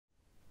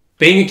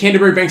Being a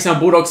Canterbury-Bankstown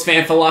Bulldogs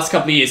fan for the last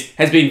couple of years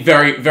has been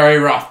very, very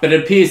rough, but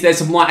it appears there's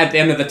some light at the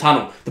end of the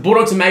tunnel. The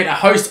Bulldogs have made a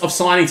host of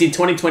signings in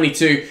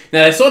 2022.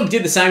 Now, they sort of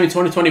did the same in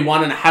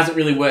 2021 and it hasn't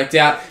really worked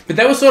out, but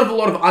there were sort of a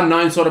lot of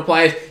unknown sort of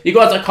players. You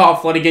guys like Kyle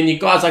Flanagan, you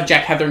guys like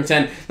Jack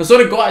Hetherington, the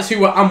sort of guys who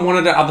were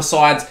unwanted at other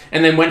sides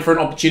and then went for an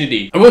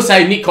opportunity. I will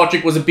say Nick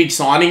Kotrick was a big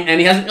signing and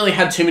he hasn't really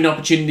had too many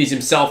opportunities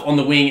himself on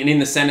the wing and in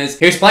the centres.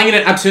 He was playing in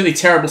an absolutely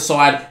terrible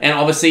side and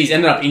obviously he's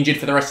ended up injured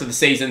for the rest of the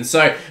season.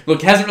 So,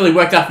 look, it hasn't really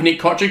worked out for Nick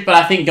Kotrick, but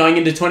I think going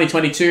into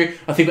 2022,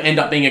 I think will end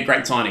up being a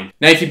great signing.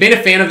 Now, if you've been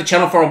a fan of the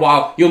channel for a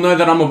while, you'll know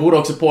that I'm a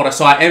Bulldog supporter,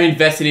 so I am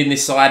invested in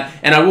this side,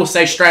 and I will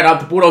say straight up,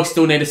 the Bulldogs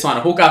still need to sign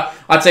a hooker.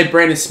 I'd say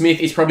Brandon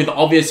Smith is probably the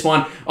obvious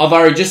one,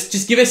 although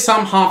just give us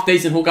some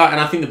half-decent hooker, and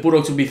I think the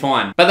Bulldogs will be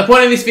fine. But the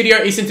point of this video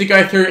isn't to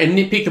go through and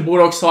nitpick the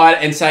Bulldogs side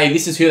and say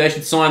this is who they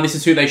should sign, this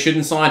is who they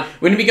shouldn't sign.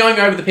 We're going to be going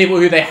over the people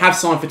who they have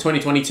signed for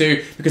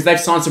 2022, because they've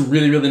signed some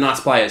really, really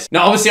nice players.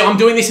 Now, obviously, I'm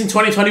doing this in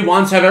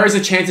 2021, so there is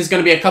a chance there's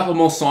going to be a couple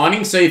more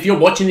signings, so if you're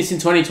watching this in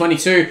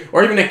 2022,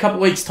 or even a couple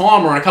of weeks'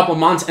 time, or in a couple of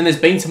months, and there's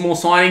been some more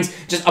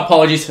signings, just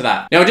apologies for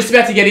that. Now, we're just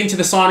about to get into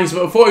the signings,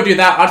 but before we do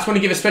that, I just want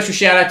to give a special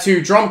shout out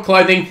to Drum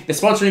Clothing. They're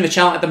sponsoring the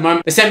channel at the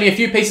moment. They sent me a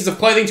few pieces of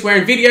clothing to wear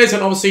in videos,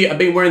 and obviously, I've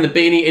been wearing the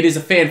beanie. It is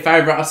a fan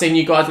favorite. I've seen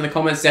you guys in the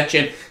comments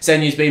section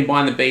saying you've been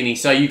buying the beanie,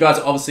 so you guys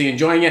are obviously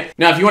enjoying it.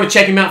 Now, if you want to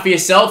check him out for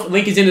yourself,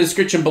 link is in the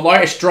description below.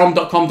 It's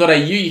drum.com.au.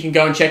 You can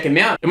go and check him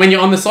out. And when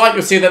you're on the site,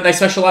 you'll see that they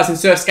specialize in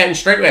surf, skate, and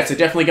streetwear, so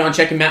definitely go and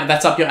check him out if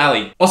that's up your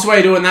alley. Also, while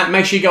you're doing that,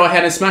 make sure you go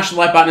ahead and smash the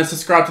like button and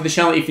subscribe to the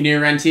channel if you're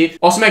new around here.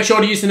 Also, make sure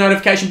to use the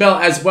notification bell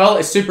as well.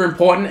 It's super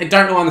important. And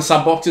don't rely on the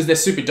sub boxes. They're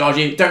super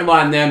dodgy. Don't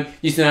rely on them.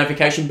 Use the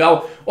notification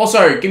bell.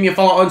 Also, give me a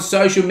follow on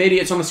social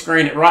media. It's on the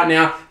screen right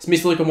now. It's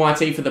Mr. Luke and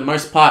YT for the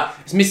most part.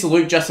 It's Mr.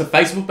 Luke just for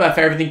Facebook, but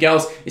for everything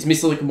else, it's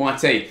Mr. Luke and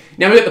YT.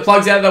 Now, we've got the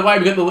plugs out of the way.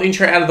 We've got the little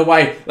intro out of the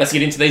way. Let's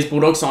get into these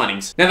Bulldog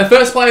signings. Now, the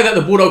first player that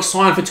the Bulldogs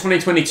signed for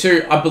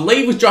 2022, I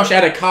believe, was Josh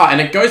Addo-Carr, and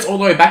it goes all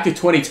the way back to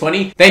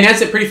 2020. They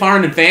announced it pretty far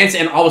in advance,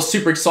 and I was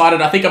super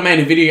excited. I think I made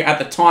a video at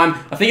the time.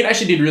 I think it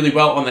actually did really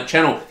well on the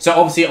channel. So,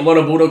 obviously, a lot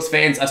of Bulldogs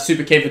fans are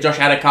super keen for Josh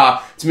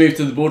Addo-Carr to move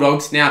to the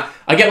Bulldogs. Now,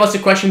 I get lots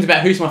of questions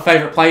about who's my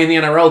favourite player in the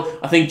NRL.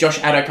 I think Josh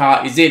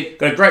Addo-Carr is it.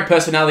 Got a great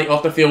personality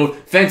off the field,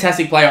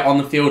 fantastic player on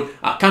the field,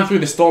 come through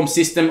the Storm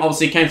system,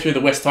 obviously came through the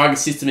West Tigers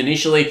system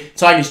initially.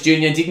 Tigers Jr.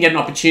 didn't get an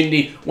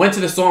opportunity, went to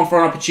the Storm for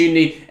an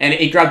opportunity, and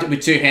he grabbed it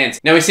with two hands.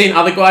 Now, we've seen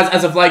other guys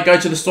as of late go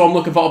to the Storm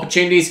looking for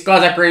opportunities.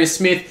 Guys like Green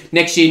Smith,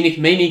 next year Nick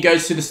Meaney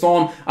goes to the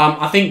Storm.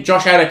 I think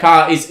Josh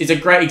Addo-Carr is a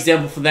great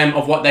example for them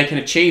of what they can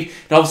achieve.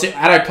 And obviously,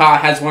 Addo-Carr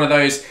has one of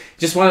those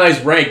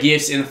rare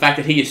gifts in the fact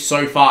that he is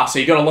so fast, so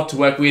you got a lot to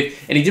work with.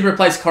 And he did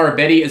replace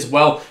Corabetti as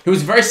well, who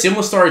was a very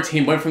similar story to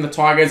him. Went from the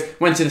Tigers,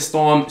 went to the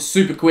Storm,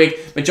 super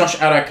quick. But Josh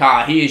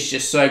Addo-Carr, he is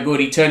just so good.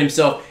 He turned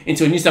himself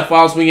into a New South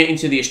Wales winger,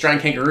 into the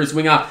Australian Kangaroos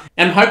winger.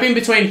 And I'm hoping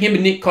between him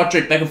and Nick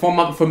Kotrick, they can form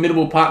up a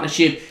formidable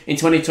partnership in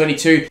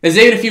 2022. There's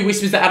even a few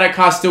whispers that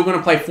Addo-Carr's still going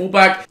to play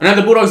fullback. I know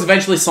the Bulldogs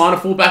eventually signed a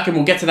fullback, and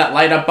we'll get to that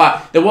later,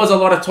 but there was a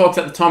lot of talks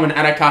at the time when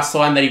Addo-Carr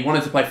signed that he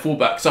wanted to play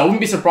fullback. So I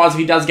wouldn't be surprised if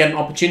he does get an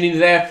opportunity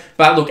there.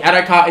 But look,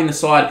 Addo-Carr in the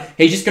side,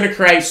 he's just going to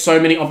create so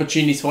many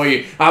opportunities for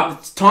you.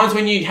 Times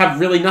when you have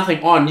really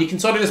nothing on, you can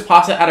sort of just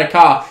pass it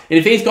Addo-Carr, and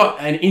if he's got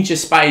an inch of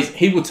space,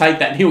 he will take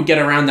that and he will get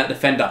around that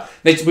defender.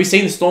 We've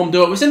seen the Storm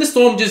do it. We've seen the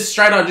Storm just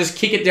straight up just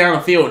kick it down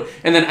the field,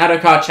 and then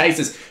Addo-Carr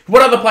chases.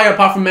 What other player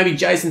apart from maybe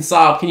Jason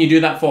Saab can you do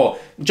that for?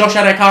 Josh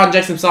Addo-Carr and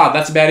Jason Saab,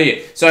 that's about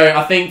it. So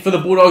I think for the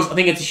Bulldogs, I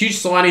think it's a huge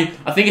signing.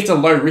 I think it's a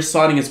low-risk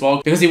signing as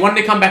well, because he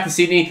wanted to come back to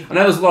Sydney. I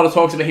know there's a lot of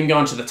talks about him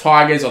going to the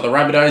Tigers or the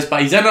Rabbitohs,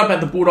 but he's ended up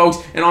at the Bulldogs,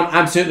 and I'm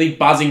absolutely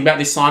buzzing about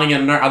this signing,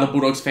 and I know other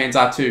Bulldogs fans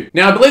are too.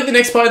 Now, I believe the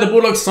next player the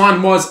Bulldogs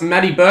signed was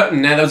Matty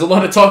Burton. Now, there was a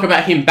lot of talk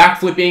about him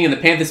backflipping, and the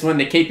Panthers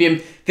wanted to keep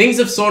him. Things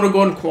have sort of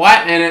gone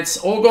quiet, and it's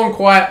all gone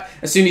quiet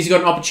as soon as he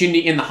got an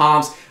opportunity in the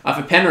halves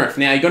for Penrith.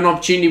 Now, he got an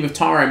opportunity with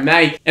Tyrone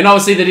May, and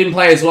obviously they didn't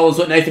play as well as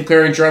what Nathan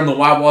Cleary and Jerome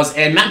Luai was,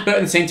 and Matt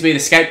Burton seemed to be the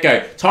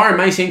scapegoat. Tyrone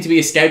May seemed to be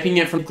escaping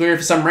it from Cleary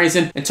for some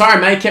reason, and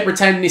Tyrone May kept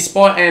retaining his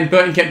spot, and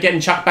Burton kept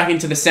getting chucked back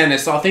into the centre.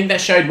 So I think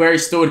that showed where he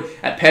stood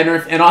at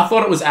Penrith, and I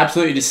thought it was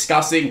absolutely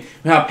disgusting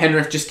how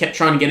Penrith just kept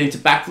trying to get into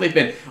backflip,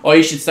 and oh,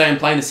 you should stay and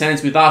play in the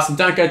centres with us, and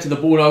don't go to the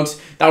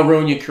Bulldogs, they'll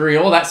ruin your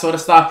career, all that sort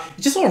of stuff.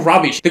 It's just all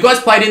rubbish. The guy's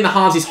played in the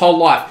halves his whole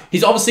life.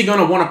 He's obviously going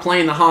to want to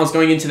play in the halves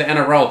going into the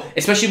NRL,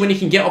 especially when he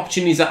can get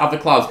opportunities at other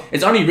clubs.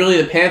 It's only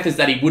really the Panthers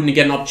that he wouldn't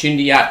get an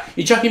opportunity at.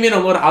 You chuck him in a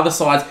lot of other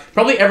sides,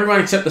 probably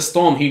everyone except the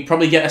Storm, he'd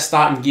probably get a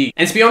starting gig.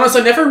 And to be honest,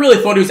 I never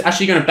really thought he was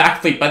actually going to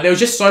backflip, but there was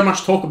just so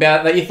much talk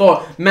about it that you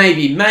thought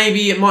maybe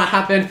it might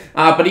happen,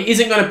 but he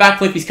isn't going to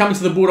backflip. He's coming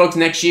to the Bulldogs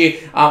next year.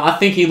 I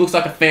think he looks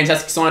like a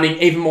fantastic signing,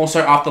 even more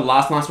so after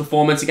last night's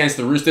performance against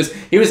the Roosters.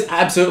 He was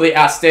absolutely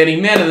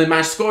outstanding, man of the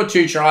match, scored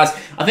 2 tries.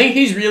 I think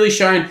he's really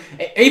shown,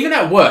 even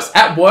at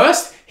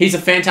worst, he's a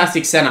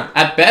fantastic centre.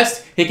 At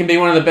best, he can be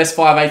one of the best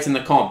 5'8s in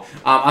the comp.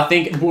 I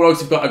think the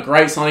Bulldogs have got a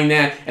great signing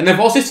there, and they've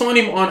also signed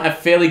him on a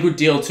fairly good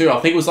deal too. I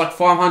think it was like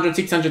 500,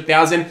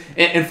 600,000,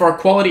 and for a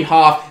quality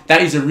half,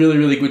 that is a really,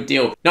 really good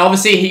deal. Now,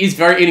 obviously, he is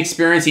very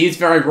inexperienced, he is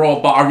very raw,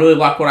 but I really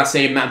like what I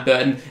see in Matt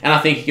Burton, and I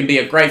think he can be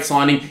a great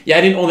signing. Yeah,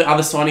 adding all the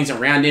other signings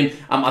around him,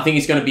 I think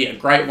he's going to be a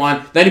great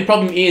one. The only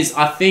problem is,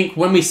 I think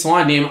when we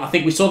signed him, I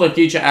think we saw the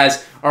future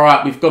as, all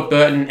right, we've got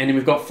Burton, and then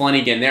we've got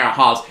Flanagan, they're our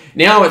halves.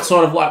 Now it's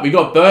sort of like, we've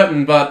got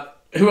Burton, but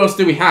who else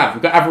do we have?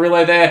 We've got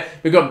Averillo there.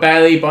 We've got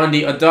Bailey,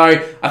 Bundy,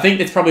 Addo. I think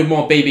that's probably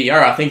more BBO.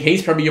 I think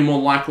he's probably your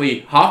more likely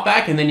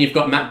halfback. And then you've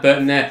got Matt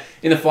Burton there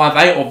in the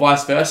 5'8 or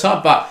vice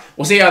versa. But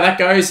we'll see how that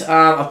goes.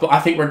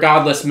 I think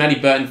regardless, Matty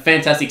Burton,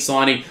 fantastic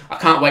signing. I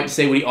can't wait to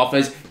see what he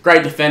offers.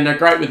 Great defender,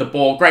 great with the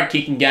ball, great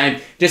kicking game.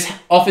 Just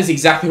offers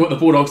exactly what the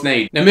Bulldogs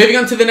need. Now, moving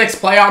on to the next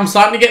player, I'm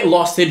starting to get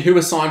lost in who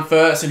was signed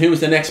first and who was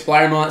the next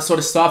player and all that sort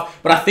of stuff.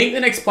 But I think the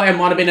next player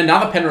might have been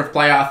another Penrith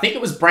player. I think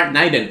it was Brent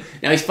Naden.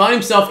 Now, he's found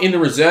himself in the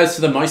reserves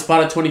for the most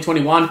part of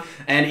 2021,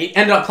 and he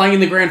ended up playing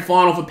in the grand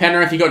final for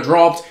Penrith. He got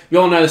dropped. We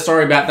all know the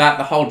story about that,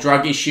 the whole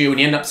drug issue, and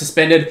he ended up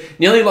suspended.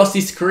 Nearly lost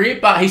his career,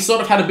 but he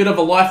sort of had a bit of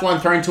a lifeline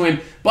thrown to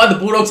him by the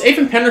Bulldogs.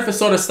 Even Penrith has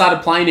sort of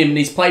started playing him, and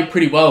he's played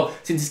pretty well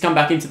since he's come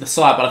back into the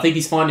side, but I think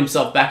he's found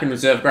himself back in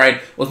reserve grade.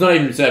 Well, it's not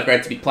even reserve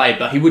grade to be played,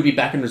 but he would be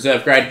back in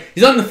reserve grade.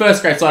 He's not in the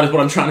first grade side is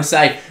what I'm trying to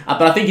say,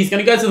 but I think he's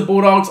going to go to the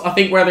Bulldogs. I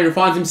think whether he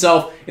finds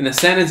himself in the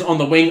centres, on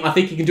the wing, I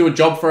think he can do a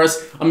job for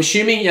us. I'm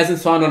assuming he hasn't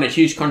signed on a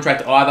huge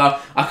contract either.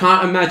 I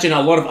can't imagine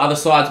a lot of other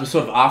sides were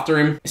sort of after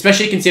him,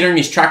 especially considering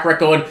his track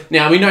record.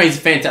 Now, we know he's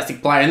a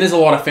fantastic player, and there's a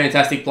lot of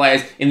fantastic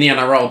players in the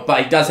NRL,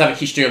 but he does have a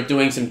history of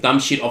doing some dumb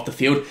shit off the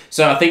field.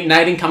 So I think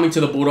Naden coming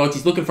to the Bulldogs,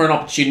 he's looking for an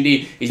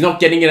opportunity. He's not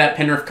getting it at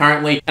Penrith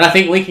currently, and I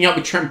think linking up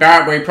with Trent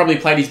Barrett, where he probably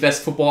played his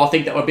best football, I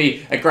think that would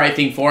be a great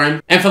thing for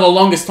him. And for the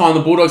longest time,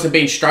 the Bulldogs have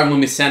been struggling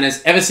with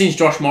centres. Ever since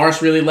Josh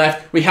Morris really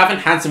left, we haven't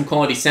had some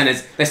quality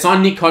centres. They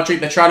signed Nick Kotrick,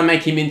 they tried to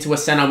make him into a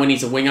centre when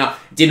he's a winger.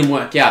 Didn't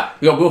work out.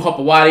 We got Will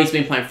Hopper-White, he's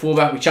been playing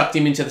fullback. We chucked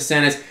him into the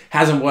centres.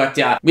 Hasn't worked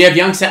out. We have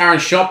youngster Aaron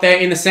Schott there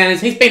in the centres.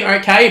 He's been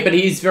okay, but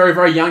he's very,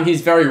 very young.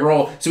 He's very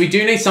raw. So we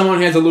do need someone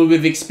who has a little bit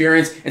of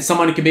experience and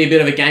someone who can be a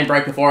bit of a game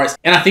breaker for us.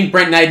 And I think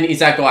Brent Naden is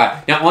that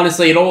guy. Now,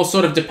 honestly, it all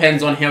sort of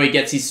depends on how he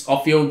gets his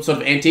off-field sort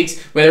of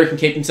antics, whether he can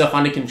keep himself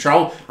under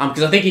control,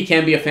 because I think he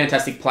can be a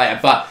fantastic player.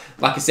 But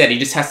like I said, he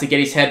just has to get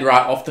his head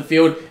right off the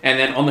field, and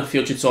then on the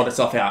field should sort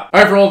itself out.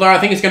 Overall, though, I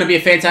think it's going to be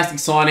a fantastic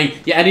signing.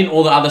 You add in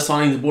all the other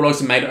signings the Bulldogs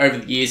have made over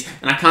the years,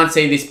 and I can't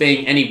see this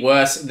being any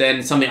worse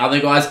than some of the other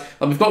guys.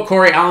 Like, we've got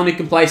Corey Allen who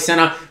can play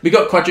centre. We've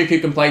got Kotrick who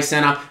can play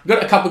centre. We've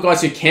got a couple of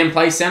guys who can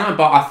play centre,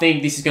 but I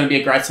think this is going to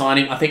be a great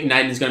signing. I think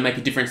Naden is going to make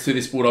a difference to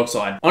this Bulldog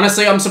side.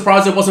 Honestly, I'm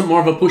surprised there wasn't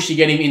more of a push to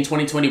get him in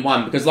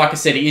 2021, because like I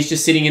said, he is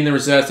just sitting in the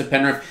reserves of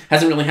Penrith.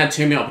 Hasn't really had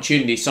too many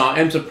opportunities, so I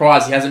am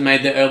surprised he hasn't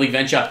made the early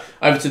venture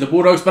over to the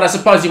Bulldogs, but I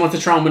suppose he wants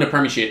to try and win a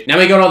premiership. Now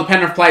we got all the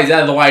Penrith players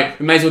out of the way,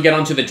 we may as well get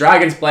on to the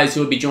Dragons players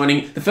who will be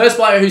joining. The first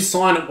player who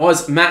signed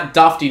was Matt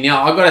Dufty.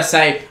 Now, I've got to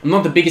say, I'm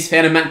not the biggest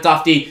fan of Matt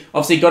Dufty.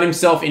 Obviously, got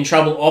himself in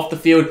trouble off the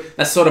field.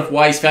 That's sort of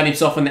why he's found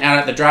himself on the out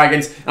at the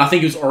Dragons, and I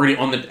think he was already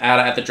on the out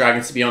at the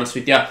Dragons, to be honest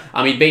with you.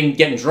 He'd been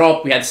getting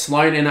dropped. We had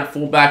Sloan in at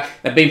fullback.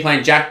 They've been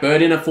playing Jack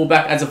Bird in at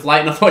fullback as of late,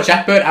 and I thought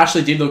Jack Bird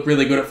actually did look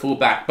really good at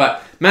fullback,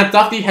 but Matt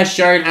Dufty has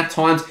shown at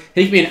times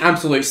he can be an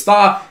absolute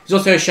star. He's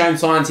also shown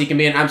signs he can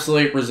be an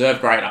absolute reserve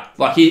grader.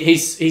 Like,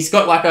 he's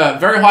got like a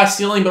very high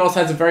ceiling, but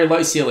also has a very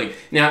low ceiling.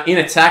 Now, in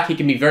attack, he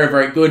can be very,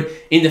 very good.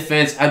 In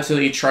defense,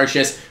 absolutely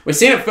atrocious. We've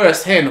seen it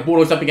firsthand. The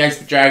Bulldogs up against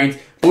the Dragons.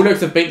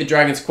 Bulldogs have beat the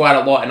Dragons quite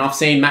a lot, and I've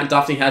seen Matt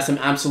Dufty have some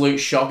absolute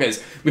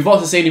shockers. We've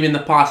also seen him in the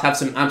past have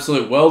some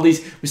absolute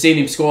worldies. We've seen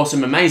him score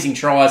some amazing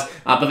tries,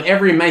 but for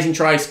every amazing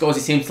try he scores,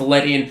 he seems to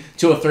let in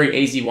 2 or 3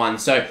 easy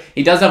ones. So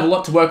he does have a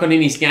lot to work on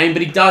in his game,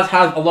 but he does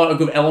have a lot of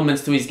good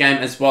elements to his game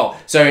as well.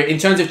 So in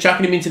terms of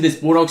chucking him into this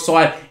Bulldogs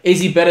side, is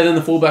he better than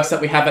the fullbacks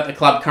that we have at the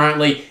club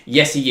currently?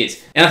 Yes, he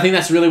is. And I think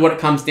that's really what it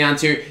comes down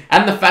to.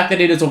 And the fact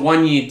that it is a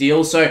 1-year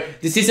deal, so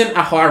this isn't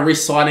a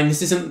high-risk signing.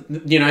 This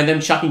isn't,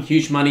 them chucking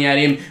huge money at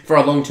him for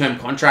a long-term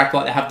contract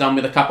like they have done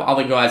with a couple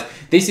other guys.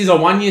 This is a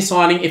 1-year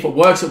signing. If it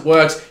works, it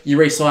works. You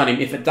re-sign him.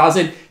 If it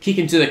doesn't, kick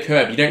him to the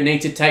curb. You don't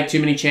need to take too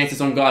many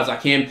chances on guys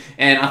like him.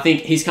 And I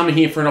think he's coming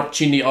here for an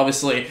opportunity,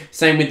 obviously.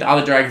 Same with the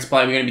other Dragons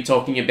player we're going to be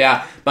talking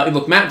about. But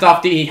look, Matt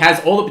Dufty, he has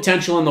all the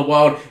potential in the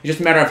world. It's just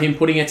a matter of him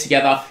putting it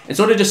together and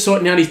sort of just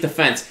sorting out his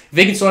defense. If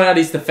he can sort out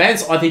his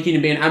defense, I think he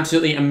can be an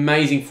absolutely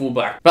amazing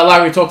fullback. But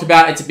like we talked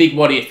about, it's a big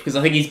what if, because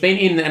I think he's been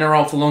in the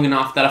NRL for long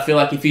enough that I feel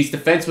like if his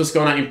defense was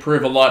going to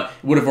improve a lot,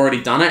 he would have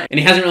already done it. And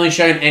he hasn't really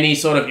shown any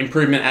sort of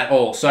improvement at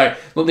all. So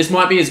look, this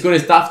might be as good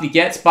as Dufty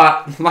gets,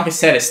 but like I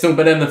said, it's still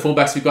better than the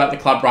fullbacks we've got at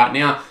the club right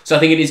now. So I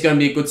think it is going to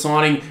be a good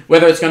signing.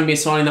 Whether it's going to be a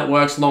signing that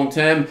works long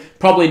term,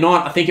 probably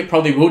not. I think it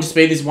probably will just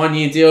be this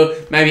 1-year deal,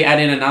 maybe add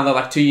in another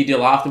like 2-year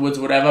deal afterwards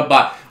or whatever.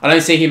 But I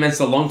don't see him as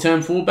the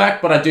long-term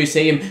fullback, but I do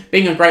see him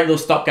being a great little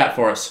stopgap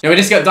for us. Now, we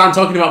just got done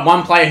talking about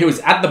one player who was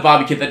at the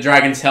barbecue that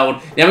Dragons held.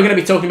 Now, we're going to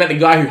be talking about the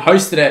guy who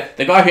hosted it,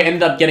 the guy who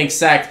ended up getting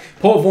sacked.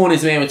 Paul Vaughan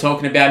is the man we're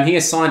talking about, and he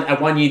has signed a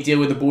one-year deal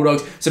with the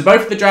Bulldogs. So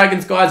both the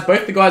Dragons guys,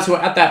 both the guys who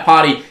are at that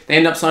party, they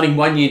end up signing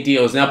one-year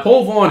deals. Now,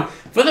 Paul Vaughan,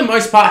 for the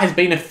most part, has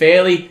been a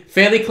fairly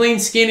clean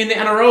skin in the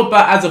NRL,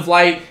 but as of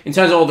late, in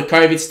terms of all the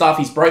COVID stuff,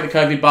 he's broke the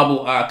COVID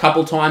bubble a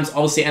couple times,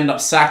 obviously ended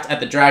up sacked at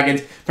the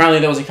Dragons. Apparently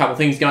there was a couple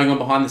things going on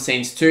behind the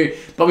scenes too,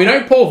 but we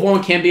know Paul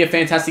Vaughan can be a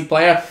fantastic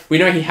player. We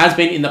know he has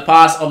been in the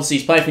past. Obviously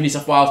he's played for New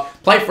South Wales,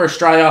 played for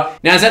Australia.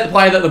 Now, is that the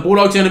player that the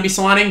Bulldogs are going to be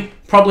signing?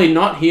 Probably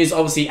not. He is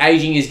obviously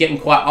aging. He's getting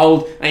quite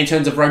old in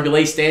terms of rugby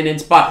league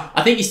standards, but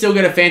I think you still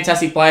get a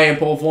fantastic player in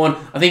Paul Vaughan.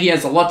 I think he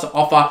has a lot to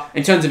offer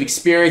in terms of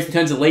experience, in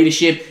terms of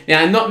leadership.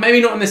 Now,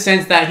 maybe not in the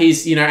sense that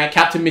he's, a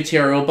captain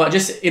material, but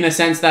just in a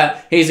sense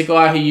that he's a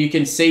guy who you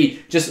can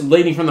see just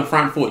leading from the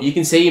front foot. You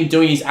can see him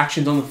doing his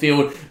actions on the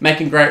field,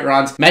 making great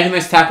runs, making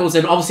those tackles,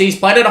 and obviously he's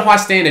played at a high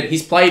standard.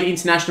 He's played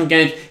international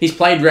games. He's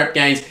played rep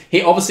games.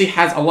 He obviously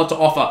has a lot to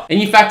offer.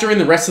 And you factor in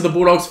the rest of the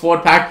Bulldogs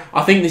forward pack,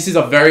 I think this is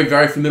a very,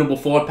 very formidable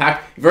forward pack.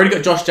 You've already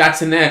got Josh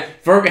Jackson there.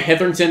 You've already got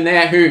Hetherington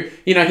there, who,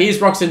 he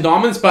is rocks and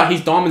diamonds, but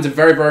his diamonds are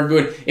very, very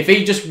good. If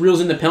he just reels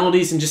in the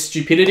penalties and just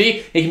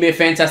stupidity, he can be a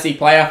fantastic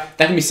player.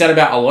 That can be said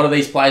about a lot of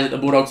these players that the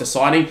Bulldogs are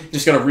signing.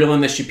 Just got to reel in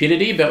the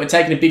stupidity, but we're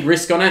taking a big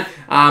risk on it.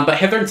 But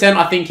Hetherington,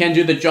 I think, can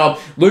do the job.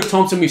 Luke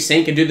Thompson, we've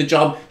seen, can do the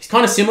job. He's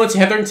kind of similar to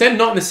Hetherington,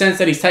 not in the sense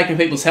that he's taking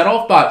people's head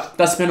off, but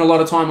does spend a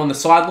lot of time on the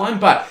sideline.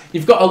 But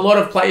you've got a lot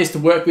of players to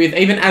work with.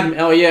 Even Adam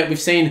Elliott, we've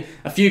seen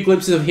a few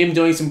glimpses of him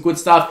doing some good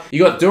stuff. You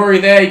got Dury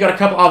there. You got a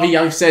couple other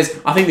youngsters.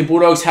 I think the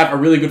Bulldogs have a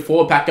really good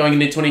forward pack going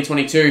into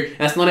 2022. And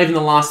that's not even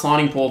the last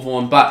signing, Paul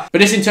Vaughan. But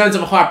just in terms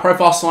of a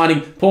high-profile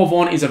signing, Paul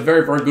Vaughan is a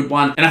very, very good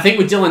one. And I think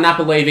with Dylan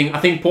Napa leaving, I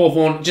think Paul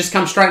Vaughan just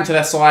comes straight into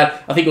that side.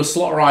 I think he'll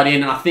slot right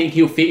in, and I think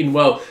he'll fit in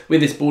well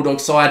with this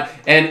Bulldogs side.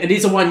 And it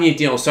is a one-year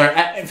deal. So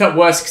if it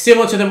works,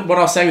 similar to what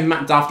I was saying with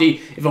Matt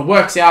Dufty, if it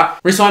works out,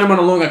 re-sign him on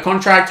a longer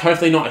contract.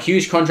 Hopefully not a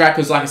huge contract,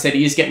 because like I said,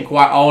 he is getting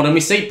quite old. And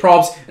we see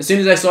probs, as soon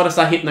as they sort of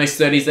start hitting those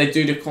 30s, they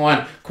do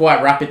decline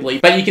quite rapidly.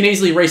 But you can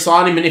easily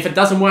re-sign him, and if it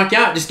doesn't work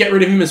out, just get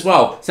rid of him as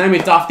well. Same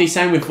with Dufty,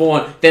 same with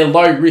Vaughan. They're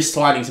low-risk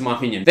signings, in my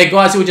opinion. They're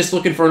guys who are just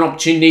looking for an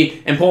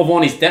opportunity, and Paul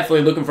Vaughan is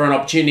definitely looking for an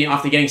opportunity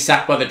after getting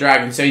sacked by the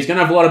Dragons. So he's going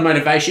to have a lot of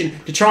motivation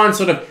to try and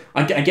sort of,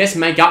 I guess,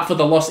 make up for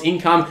the lost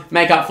income,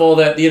 make up for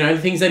the, the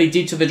things that he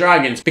did to the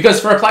Dragons.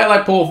 Because for a player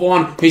like Paul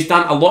Vaughan, who's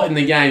done a lot in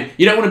the game,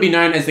 you don't want to be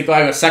known as the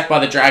guy who got sacked by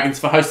the Dragons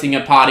for hosting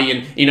a party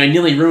and,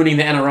 nearly ruining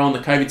the NRL in the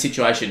COVID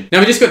situation. Now,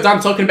 we just got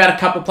done talking about a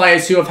couple of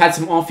players who have had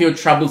some off-field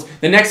troubles.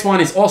 The next one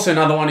is also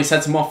another one who's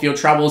had some off-field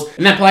troubles,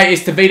 and that player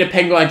is Tevita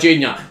Pangai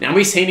Jr. Now,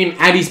 we've seen him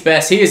at his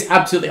best. He is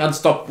absolutely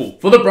unstoppable.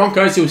 For the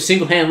Broncos, who were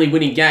single-handedly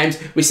winning games,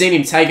 we've seen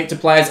him take it to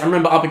players. I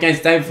remember up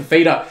against David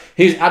Fifita,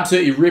 he was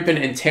absolutely ripping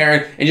and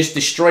tearing and just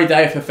destroyed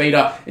David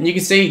Fifita. And you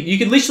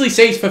can literally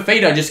see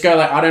Fifita just go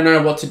like, I don't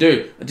know what to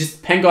do.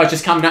 Pangai's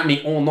just coming at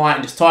me all night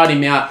and just tired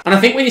him out. And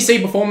I think when you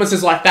see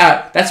performances like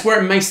that, that's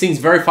where it makes things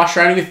very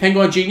frustrating with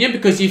Pangai Jr.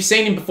 because you've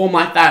seen him perform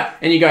like that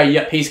and you go,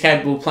 yep, he's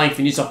capable of playing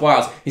for New South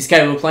Wales. He's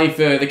capable of playing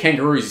for the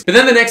Kangaroos. But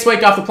then the next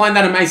week after playing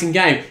that amazing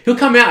game, he'll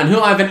come out and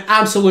he'll have an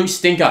absolute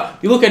stinker.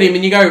 You look at him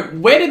and you go,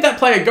 where did that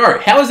player go?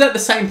 How is that the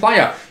same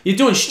player? You're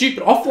doing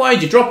stupid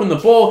offloads, you're dropping the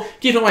ball,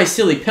 giving away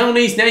silly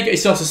penalties, now you get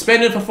yourself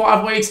suspended for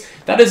 5 weeks.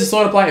 That is the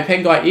sort of player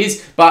Pangai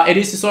is, but it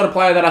is the sort of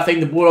player that I think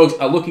the Bulldogs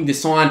are looking to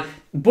sign.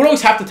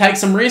 Bulldogs have to take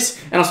some risks,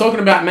 and I was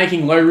talking about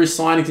making low-risk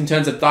signings in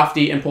terms of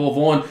Dufty and Paul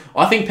Vaughan.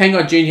 I think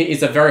Pangai Jr.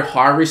 is a very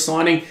high-risk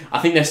signing. I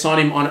think they're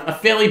signing him on a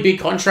fairly big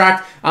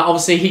contract.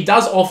 Obviously, he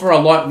does offer a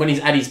lot when he's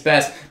at his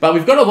best, but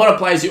we've got a lot of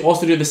players who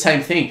also do the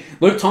same thing.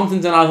 Luke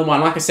Thompson's another one.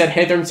 Like I said,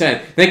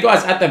 Hetherington. These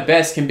guys at their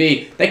best can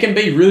be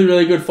really,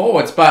 really good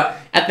forwards, but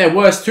at their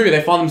worst too,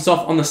 they find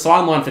themselves on the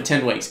sideline for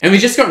 10 weeks. And we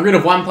just got rid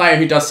of one player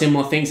who does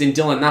similar things in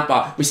Dylan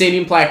Napa. We've seen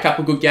him play a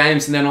couple good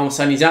games and then all of a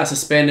sudden he's out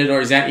suspended or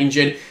he's out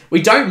injured.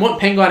 We don't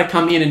want Pangai to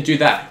come in and do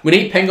that. We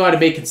need Pangai to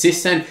be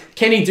consistent.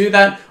 Can he do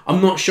that?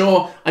 I'm not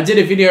sure. I did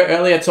a video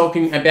earlier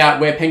talking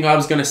about where Pangai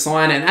was going to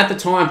sign, and at the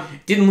time,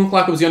 it didn't look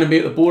like it was going to be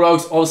at the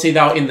Bulldogs. Obviously,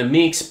 they were in the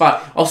mix,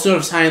 but I was sort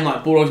of saying,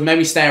 like, Bulldogs,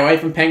 maybe stay away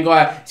from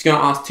Pangai. He's going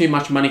to ask too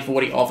much money for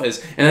what he offers.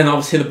 And then,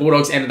 obviously, the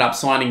Bulldogs ended up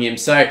signing him.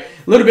 So, a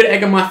little bit of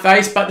egg on my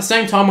face, but at the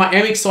same time, I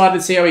am excited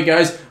to see how he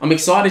goes. I'm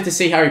excited to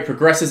see how he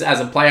progresses as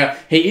a player.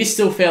 He is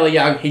still fairly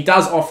young. He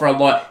does offer a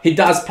lot. He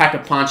does pack a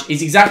punch.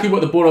 He's exactly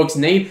what the Bulldogs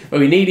need, but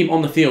we need him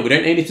on the field. We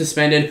don't need him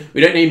suspended.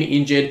 We don't need him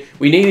injured.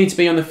 We need him to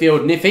be on the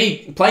field. And if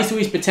he plays to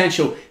his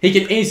potential, he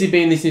can easily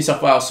be in this New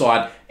South Wales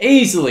side.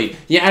 easily.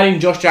 You add in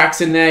Josh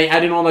Jackson there, you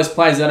add in all those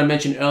players that I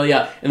mentioned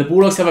earlier, and the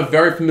Bulldogs have a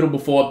very formidable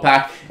forward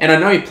pack. And I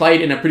know he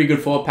played in a pretty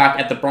good forward pack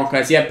at the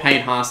Broncos. He had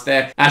Payne Haas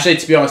there. Actually,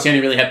 to be honest, he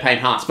only really had Payne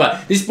Haas.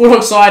 But this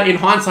Bulldogs side, in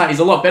hindsight, is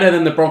a lot better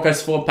than the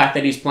Broncos forward pack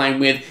that he's playing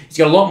with. He's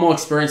got a lot more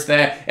experience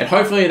there, and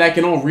hopefully they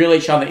can all reel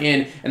each other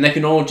in, and they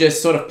can all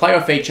just sort of play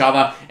off each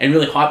other and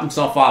really hype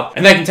themselves up,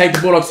 and they can take the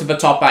Bulldogs to the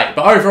top 8.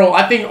 But overall,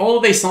 I think all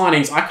of these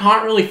signings, I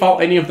can't really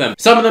fault any of them.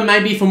 Some of them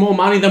may be for more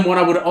money than what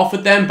I would have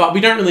offered them, but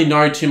we don't really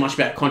know too much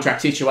about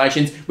contract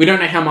situations. We don't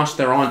know how much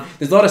they're on.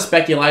 There's a lot of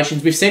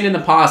speculations. We've seen in the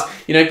past,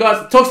 you know,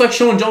 guys, talks like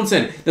Shaun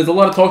Johnson. There's a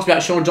lot of talks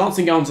about Shaun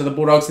Johnson going to the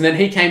Bulldogs, and then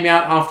he came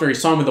out after he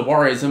signed with the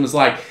Warriors and was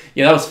like,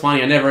 yeah, that was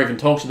funny. I never even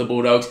talked to the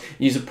Bulldogs.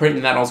 He's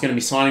printing that I was going to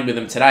be signing with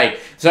them today.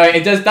 So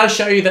it does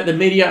show you that the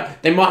media,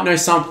 they might know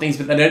some things,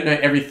 but they don't know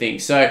everything.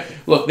 So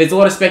look, there's a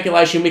lot of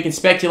speculation. We can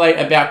speculate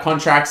about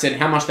contracts and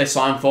how much they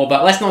sign for,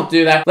 but let's not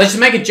do that. Let's just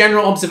make a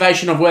general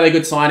observation of where they're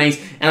good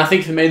signings. And I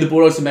think for me, the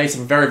Bulldogs have made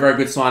some very, very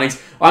good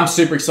signings. I'm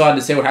super excited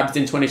to see what happens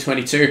in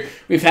 2022.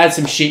 We've had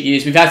some shit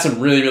years. We've had some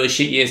really, really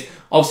shit years.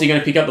 Obviously going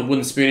to pick up the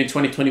wooden spoon in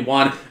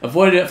 2021.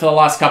 Avoided it for the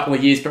last couple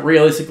of years, but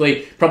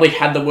realistically probably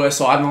had the worst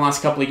side in the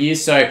last couple of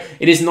years. So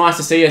it is nice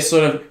to see us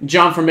sort of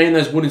jump from being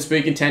those wooden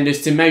spoon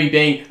contenders to maybe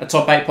being a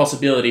top 8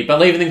 possibility.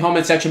 But leave it in the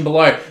comment section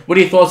below. What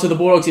are your thoughts of the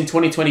Bulldogs in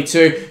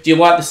 2022? Do you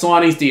like the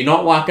signings? Do you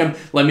not like them?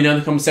 Let me know in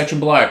the comment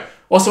section below.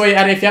 Also, if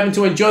you happen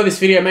to enjoy this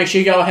video, make sure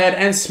you go ahead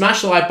and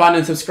smash the like button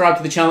and subscribe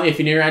to the channel if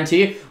you're new around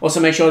here. Also,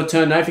 make sure to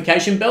turn the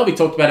notification bell. We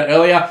talked about it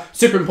earlier.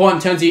 Super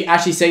important in terms of you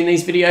actually seeing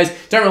these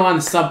videos. Don't rely on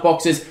the sub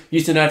boxes.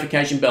 Use the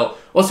notification bell.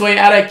 Also, while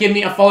you're at it, give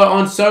me a follow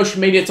on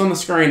social media. It's on the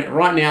screen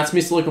right now. It's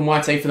Mr. Luke and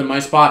YT for the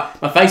most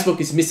part. My Facebook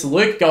is Mr.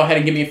 Luke. Go ahead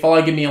and give me a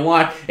follow. Give me a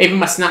like. Even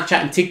my Snapchat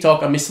and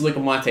TikTok are Mr. Luke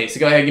and YT. So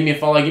go ahead and give me a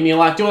follow. Give me a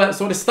like. Do all that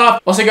sort of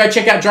stuff. Also, go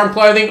check out Drum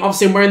Clothing.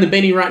 Obviously, I'm wearing the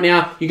beanie right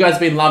now. You guys have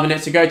been loving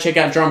it. So go check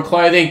out Drum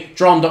Clothing.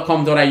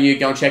 Drum.com.au. Go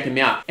and check them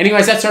out.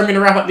 Anyways, that's where I'm going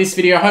to wrap up this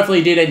video. Hopefully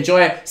you did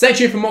enjoy it. Stay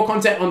tuned for more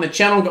content on the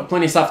channel. Got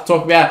plenty of stuff to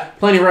talk about.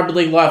 Plenty of Rugby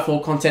League Live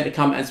 4 content to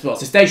come as well.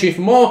 So stay tuned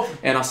for more,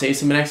 and I'll see you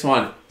in the next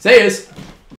one. See yous!